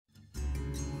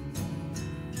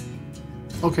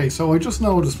Okay, so I just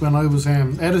noticed when I was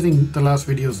editing the last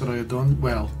videos that I had done,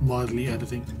 well, mildly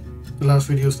editing the last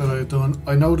videos that I had done,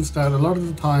 I noticed that a lot of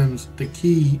the times the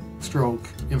keystroke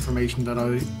information that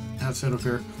I had set up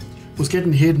here was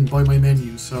getting hidden by my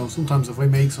menus. So sometimes if I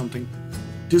make something,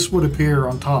 this would appear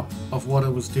on top of what I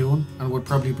was doing and would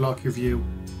probably block your view.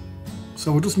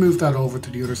 So we'll just move that over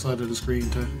to the other side of the screen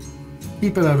to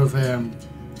keep it out of the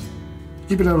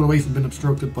way from being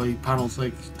obstructed by panels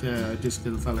like this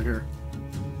little fella here.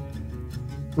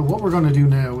 So what we're going to do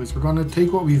now is we're going to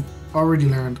take what we've already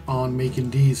learned on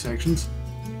making these sections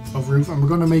of roof, and we're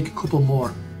going to make a couple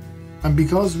more. And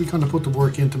because we kind of put the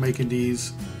work into making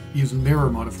these using mirror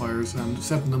modifiers and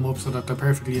setting them up so that they're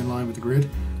perfectly in line with the grid,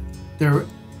 they're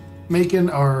making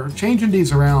or changing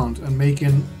these around and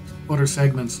making other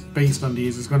segments based on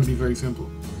these is going to be very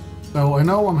simple. So I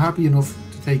know I'm happy enough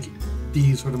to take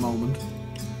these for the moment.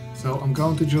 So I'm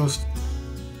going to just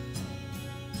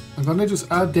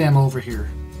add them over here,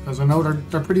 because I know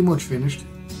they're pretty much finished.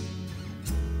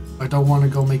 I don't want to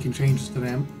go making changes to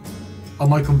them. I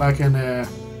might come back and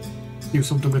do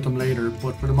something with them later,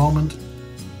 but for the moment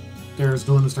they're as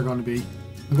done as they're going to be.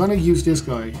 I'm going to use this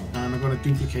guy and I'm going to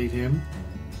duplicate him,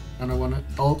 and I want to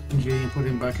Alt and G and put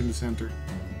him back in the center.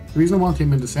 The reason I want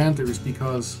him in the center is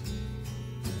because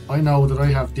I know that I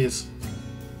have this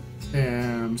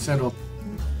set up.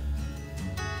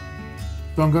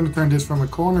 So I'm going to turn this from a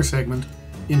corner segment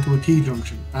into a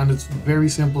T-junction, and it's very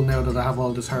simple now that I have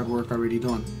all this hard work already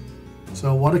done.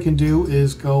 So what I can do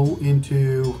is go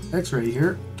into X-ray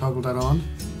here, toggle that on,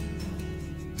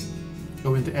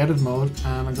 go into edit mode,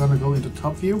 and I'm going to go into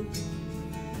top view,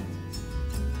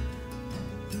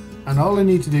 and all I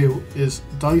need to do is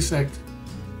dissect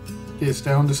this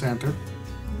down the center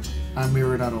and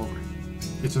mirror that over.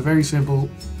 It's a very simple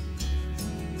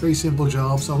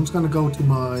job. So I'm just going to go to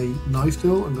my knife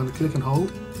tool, I'm going to click and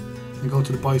hold and go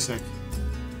to the bisect,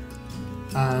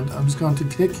 and I'm just going to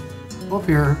click up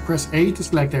here, press A to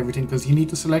select everything, because you need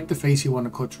to select the face you want to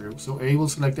cut through. So A will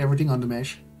select everything on the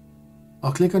mesh.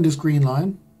 I'll click on this green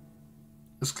line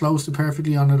as close to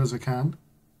perfectly on it as I can.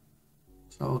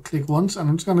 So I'll click once, and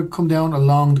I'm just going to come down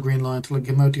along the green line until I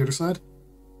come out the other side,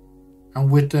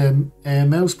 and with the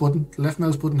mouse button, the left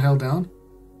mouse button held down,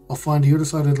 I'll find the other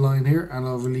side of the line here and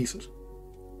I'll release it.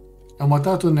 And what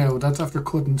that does now, that's after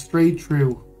cutting straight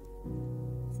through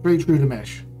the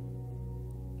mesh.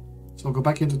 So I'll go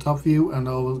back into top view and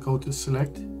I'll go to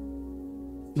select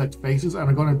faces, and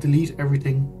I'm going to delete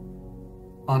everything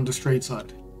on the straight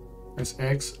side. Press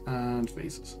X and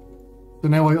faces. So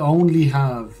now I only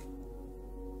have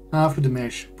half of the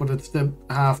mesh, but it's the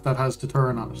half that has the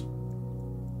turn on it.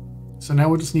 So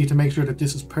now I just need to make sure that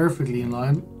this is perfectly in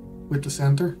line with the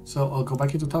center. So I'll go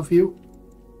back into top view,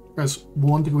 press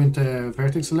 1 to go into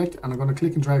vertex select, and I'm going to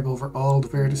click and drag over all the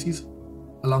vertices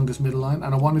along this middle line,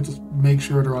 and I want to just make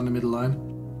sure they're on the middle line.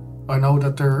 I know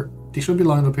that they should be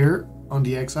lined up here on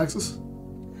the x-axis,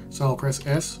 so I'll press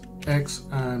S, X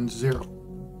and 0.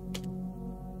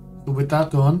 So with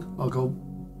that done, I'll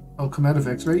come out of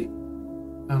X-ray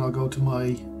and I'll go to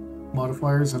my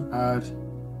modifiers and add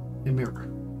a mirror.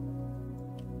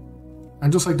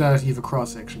 And just like that, you have a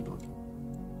cross section done.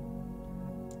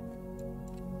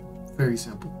 Very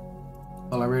simple.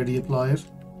 I'll already apply it,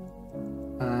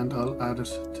 and I'll add it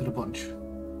to the bunch.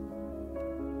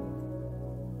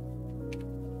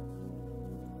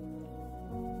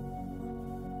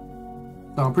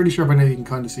 So I'm pretty sure by now you can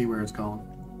kind of see where it's going.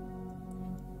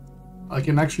 I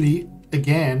can actually,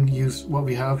 again, use what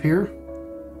we have here,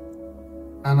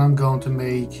 and I'm going to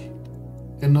make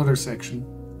another section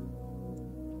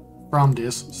from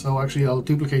this. So actually I'll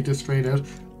duplicate this straight out.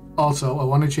 Also, I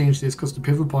want to change this because the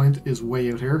pivot point is way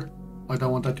out here. I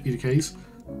don't want that to be the case.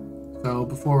 So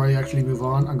before I actually move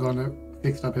on, I'm going to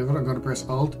fix that pivot. I'm going to press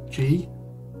Alt G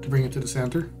to bring it to the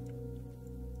center.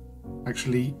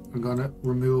 Actually, I'm going to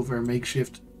remove our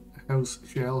makeshift house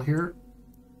shell here.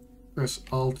 Press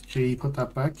Alt G, put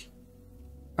that back.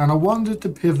 And I wanted to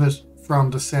pivot from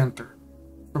the center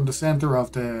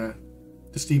of the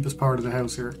steepest part of the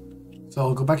house here. So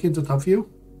I'll go back into top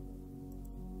view,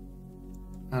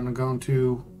 and I'm going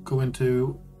to go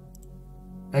into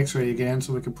X-ray again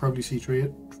so we can probably see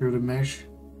through the mesh.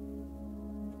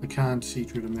 I can't see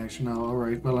through the mesh. No,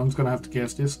 alright, well I'm just going to have to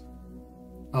guess this.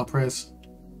 I'll press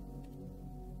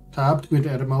Tab to go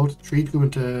into edit mode, 3 to go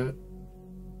into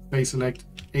face select,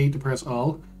 8 to press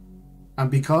all. And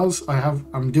because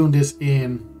I'm doing this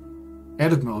in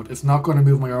edit mode, it's not going to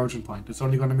move my origin point. It's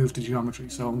only going to move the geometry.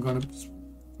 So I'm going to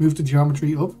move the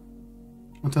geometry up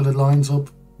until it lines up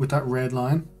with that red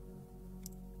line.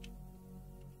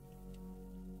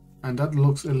 And that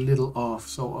looks a little off,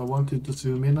 so I wanted to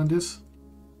zoom in on this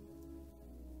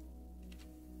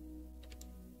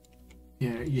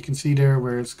Yeah, you can see there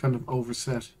where it's kind of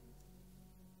overset.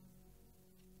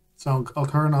 So I'll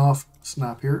turn off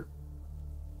snap here.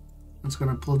 It's going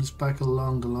to pull this back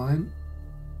along the line.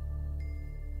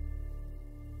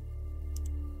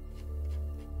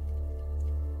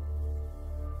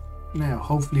 Now,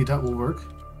 hopefully that will work.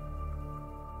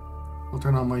 I'll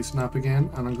turn on my snap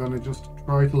again, and I'm going to just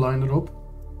try to line it up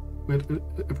with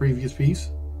a previous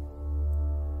piece.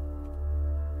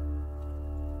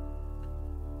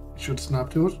 It should snap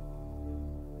to it.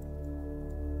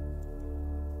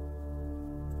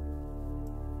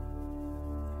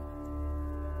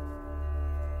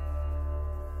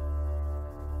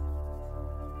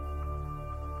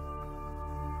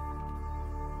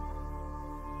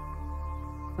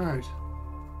 Alright.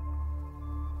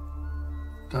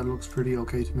 That looks pretty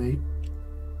okay to me.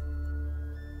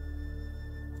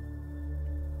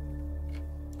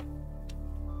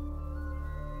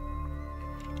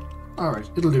 Alright,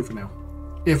 it'll do for now.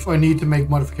 If I need to make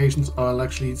modifications, I'll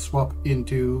actually swap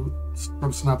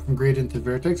from snap from grid into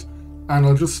vertex, and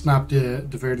I'll just snap the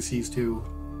vertices to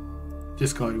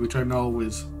this guy, which I know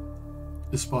is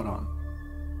spot on.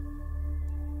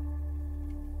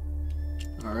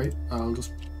 Alright, I'll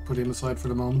just put him aside for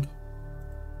the moment,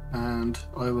 and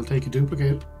I will take a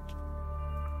duplicate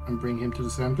and bring him to the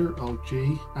center. Alt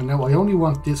G, and now I only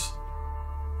want this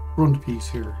front piece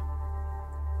here,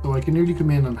 so I can nearly come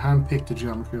in and hand pick the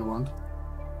geometry I want.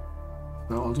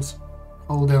 So I'll just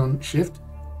hold down Shift,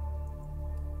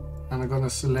 and I'm going to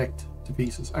select the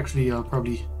pieces. Actually, I'll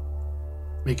probably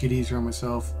make it easier on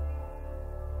myself.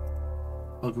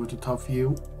 I'll go with the top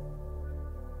view.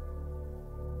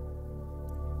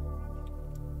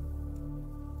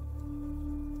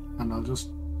 And I'll just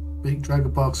drag a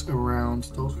box around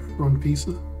those front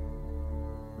pieces.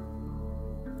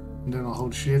 And then I'll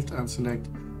hold Shift and select.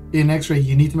 In X-ray,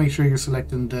 you need to make sure you're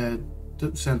selecting the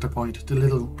center point, the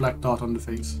little black dot on the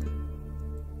face.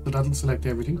 So that'll select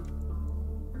everything.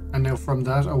 And now from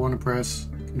that, I want to press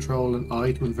Control and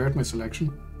I to invert my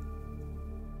selection.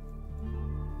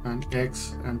 And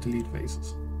X and delete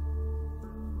faces.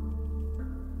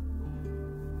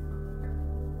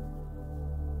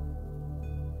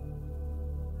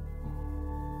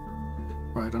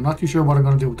 Right, I'm not too sure what I'm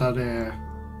going to do with that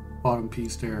bottom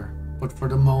piece there, but for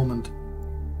the moment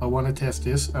I want to test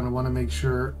this, and I want to make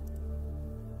sure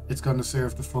it's going to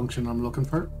serve the function I'm looking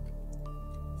for.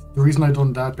 The reason I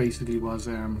done that basically was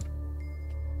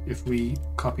if we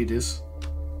copy this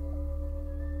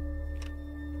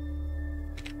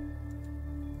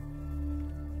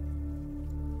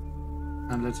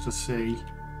and let's just say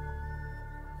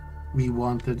we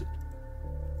wanted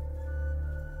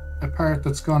a part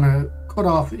that's gonna cut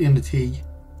off in the T,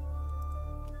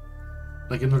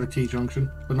 like another T junction,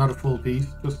 but not a full piece.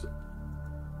 Just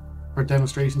for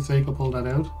demonstration's sake, I'll pull that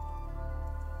out.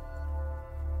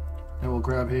 Now we'll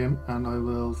grab him and I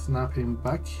will snap him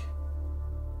back.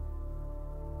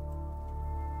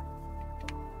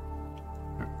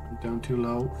 I'm down too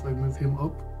low if I move him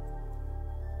up.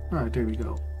 Alright, there we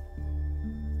go.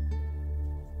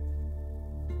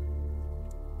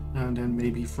 And then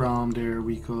maybe from there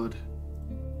we could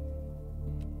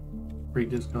bring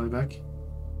this guy back.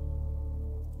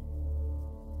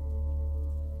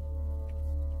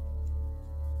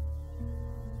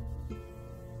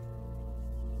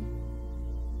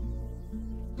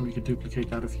 And we could duplicate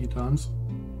that a few times.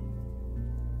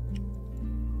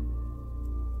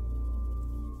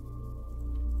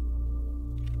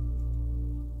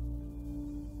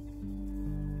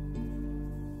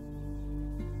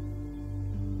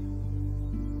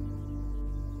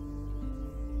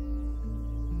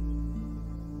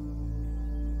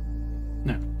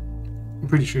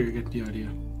 Pretty sure you get the idea.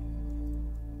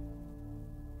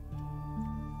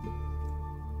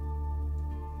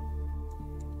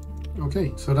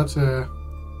 Okay, so that's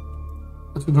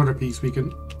another piece we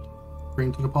can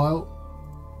bring to the pile,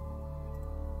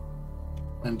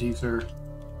 and these are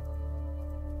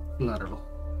lateral.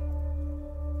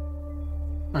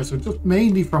 Alright, so just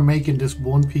mainly from making this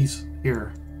one piece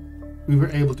here, we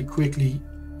were able to quickly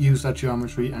use that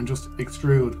geometry and just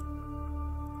extrude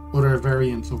other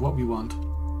variants of what we want.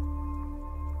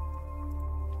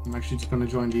 I'm actually just going to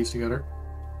join these together.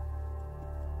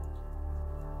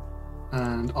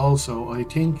 And also, I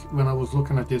think when I was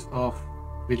looking at this off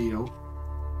video,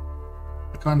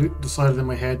 I kind of decided in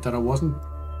my head that I wasn't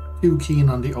too keen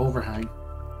on the overhang.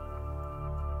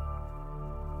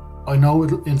 I know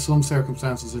in some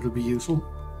circumstances it'll be useful,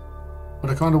 but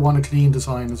I kind of want a clean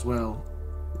design as well,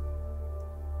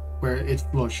 where it's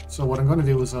flush. So what I'm going to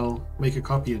do is I'll make a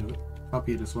copy of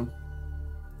this one.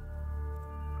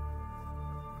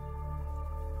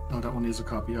 Oh, that that one is a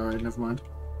copy. Alright, never mind.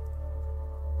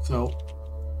 So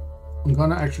I'm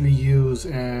gonna actually use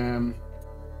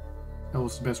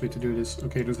what's the best way to do this?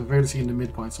 Okay, there's a vertex in the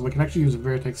midpoint, so we can actually use a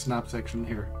vertex snap section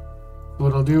here. So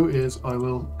what I'll do is I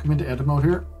will come into edit mode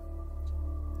here.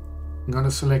 I'm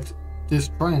gonna select this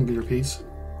triangular piece,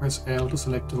 press L to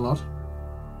select the lot,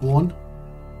 1,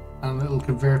 and it'll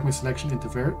convert my selection into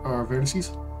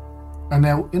vertices. And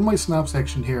now in my snap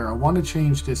section here, I want to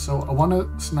change this, so I want to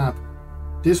snap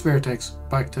this vertex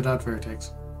back to that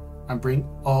vertex and bring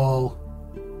all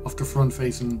of the front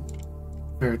facing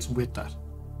verts with that.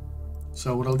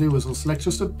 So what I'll do is I'll select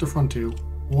just the front two,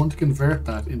 one to convert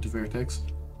that into vertex,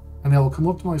 and then I'll come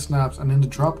up to my snaps, and in the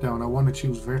drop down I want to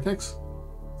choose vertex.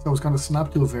 So it's going to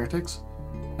snap to a vertex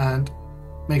and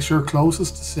make sure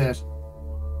closest to set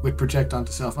with project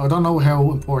onto self. I don't know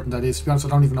how important that is, to be honest. I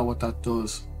don't even know what that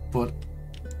does, but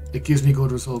it gives me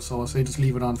good results, so I'll say just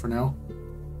leave it on for now.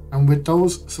 And with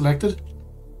those selected,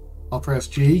 I'll press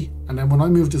G, and then when I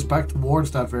move this back towards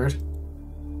that vert,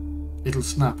 it'll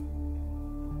snap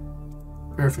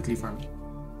perfectly for me.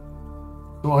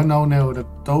 So I know now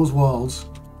that those walls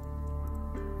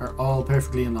are all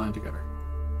perfectly in line together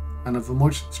and have a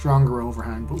much stronger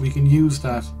overhang, but we can use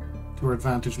that to our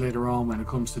advantage later on when it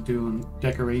comes to doing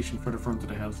decoration for the front of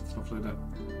the house and stuff like that.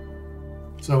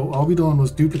 So all we done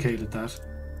was duplicated that,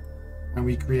 and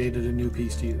we created a new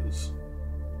piece to use.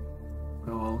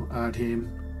 So I'll add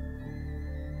him.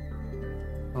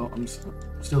 Oh, I'm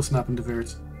still snapping the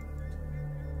verts.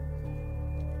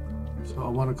 So I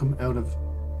want to come out of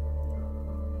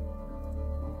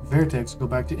vertex, go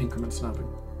back to increment snapping.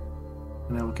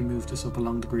 And now we can move this up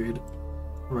along the grid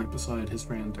right beside his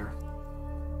friend there.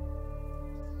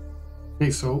 Okay,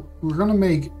 so we're going to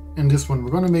make, in this one,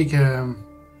 we're going to make a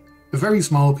very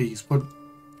small piece, but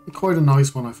quite a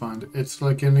nice one I find. It's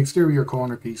like an exterior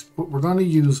corner piece, but we're going to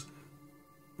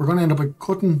end up by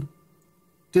cutting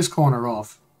this corner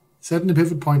off, setting the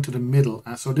pivot point to the middle,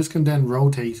 and so this can then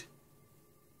rotate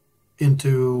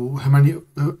into how many,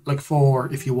 like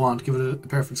 4 if you want, give it a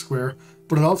perfect square,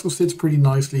 but it also sits pretty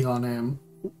nicely on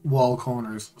wall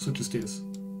corners such as this.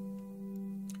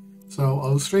 So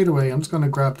I'll straight away, I'm just going to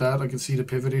grab that. I can see the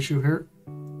pivot issue here.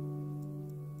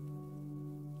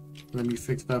 Let me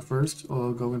fix that first.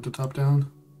 I'll go into top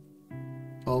down,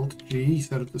 Alt G,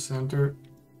 set it to center.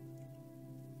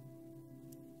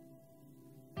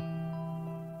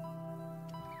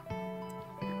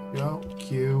 Go,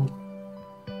 Q,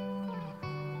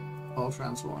 all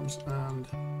transforms, and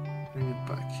bring it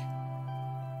back.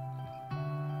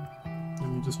 Let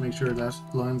me just make sure that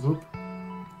lines up.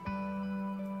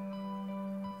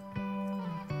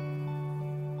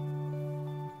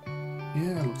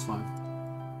 Yeah, it looks fine.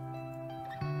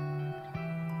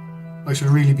 I should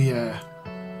really be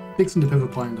fixing the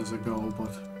pivot point as I go,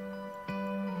 but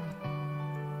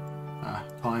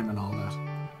time and all that.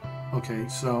 Okay,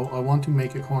 so I want to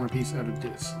make a corner piece out of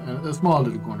this, a small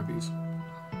little corner piece.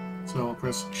 So I'll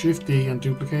press Shift D and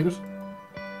duplicate it,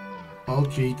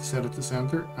 Alt G to set it to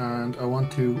center, and I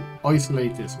want to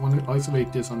isolate this. I want to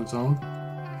isolate this on its own.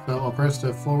 So I'll press the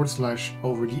 /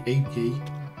 over the 8 key,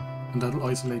 and that'll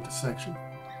isolate the section.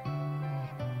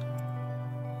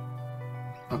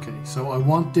 Okay, so I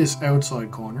want this outside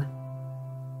corner.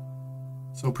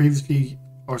 So previously,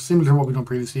 or similar to what we've done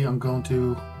previously, I'm going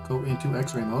to go into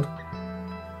X-ray mode,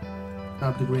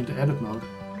 tab to go into edit mode,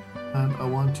 and I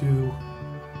want to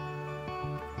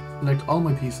select all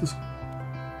my pieces,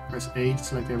 press A to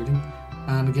select everything,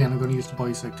 and again I'm going to use the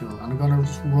bisect tool, and I'm going to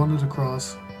just run it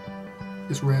across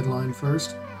this red line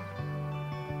first,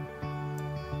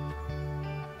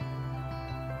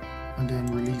 and then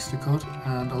release the cut,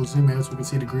 and I'll zoom out so we can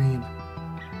see the green,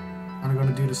 and I'm going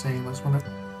to do the same. I just want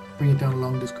to bring it down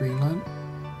along this green line.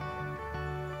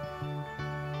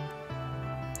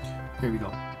 There we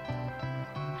go.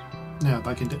 Now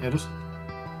back into edit,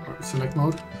 or select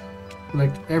mode,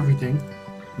 select everything.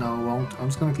 No, I won't. I'm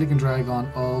just going to click and drag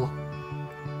on all.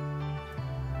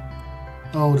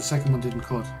 Oh, the second one didn't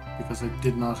cut because I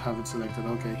did not have it selected.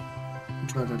 Okay, I'll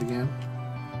try that again.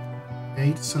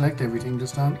 A to select everything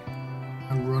this time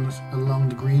and run it along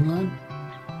the green line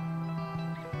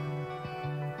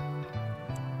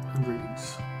and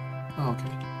release.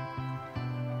 Okay,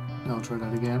 now I'll try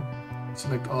that again.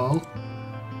 Select all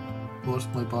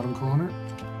but my bottom corner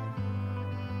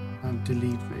and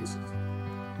delete faces.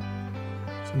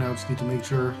 So now I just need to make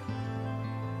sure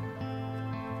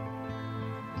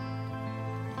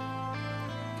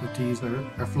that these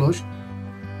are flush.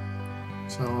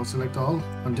 So I'll select all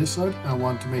on this side. I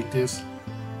want to make this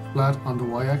flat on the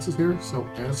y-axis here, so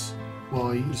S,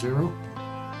 Y, 0,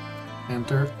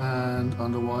 enter, and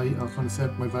on the y I'm going to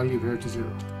set my value here to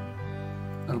 0.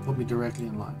 that'll put me directly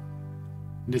in line.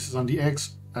 And this is on the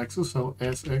X axis, so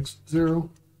SX0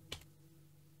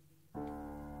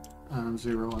 and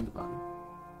 0 on the value.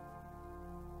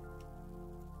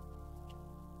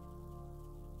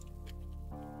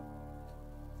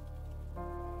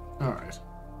 Alright,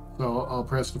 so I'll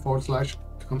press the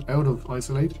 / to come out of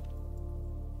isolate,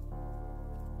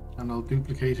 and I'll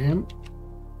duplicate him.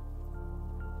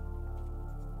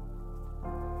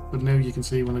 But now you can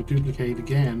see when I duplicate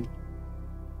again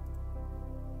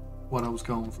what I was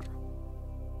going for.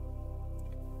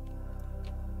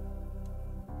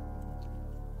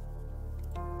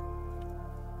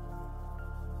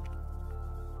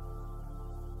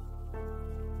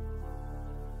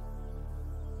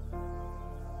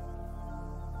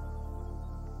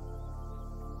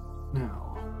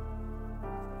 Now,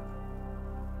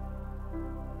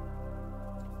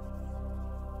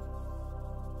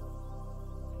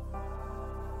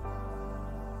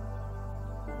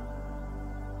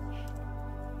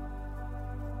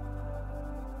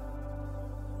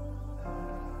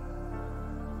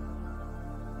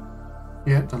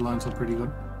 yeah, that lines up pretty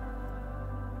good.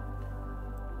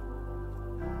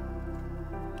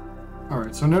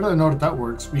 Alright, so now that I know that that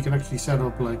works, we can actually set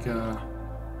up like a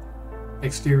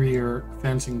exterior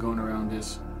fencing going around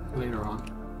this later on.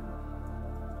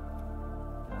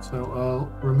 So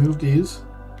I'll remove these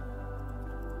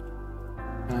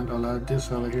and I'll add this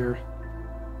fella here.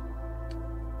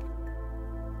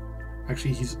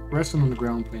 Actually, he's resting on the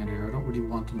ground plane here. I don't really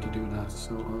want him to do that,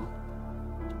 so I'll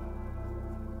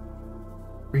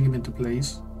bring him into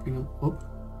place, bring him up,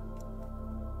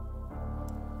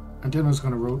 and then I was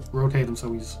going to rotate him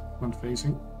so he's front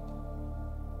facing.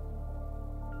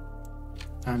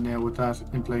 And now with that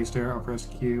in place there, I'll press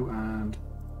Q and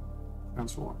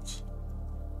transforms.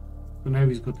 So now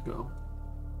he's good to go.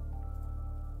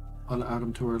 I'll add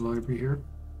him to our library here.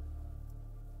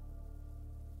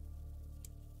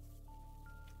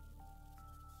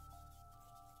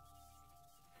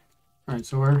 Alright,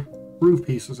 so our roof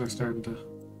pieces are starting to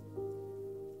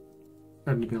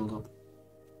build up.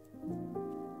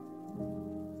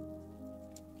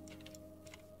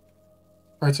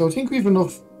 Alright, so I think we've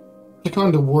enough to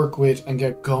kind of work with and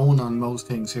get going on most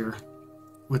things here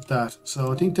with that.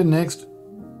 So I think the next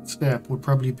step would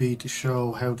probably be to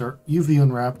show how they're UV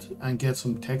unwrapped and get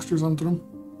some textures onto them.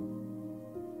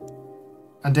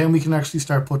 And then we can actually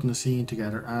start putting a scene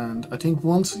together. And I think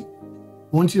once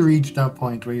you reach that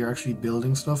point where you're actually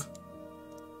building stuff,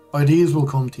 ideas will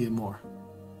come to you more.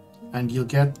 And you'll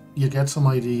get some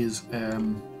ideas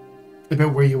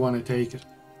about where you want to take it.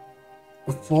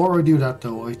 Before I do that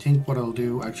though, I think what I'll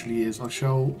do actually is I'll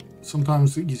show,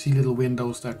 sometimes you see little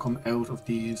windows that come out of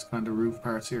these kind of roof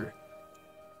parts here.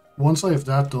 Once I have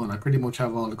that done, I pretty much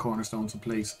have all the cornerstones in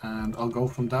place, and I'll go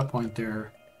from that point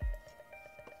there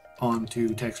on to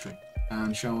texturing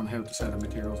and showing how to set up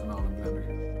materials and all in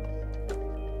Blender.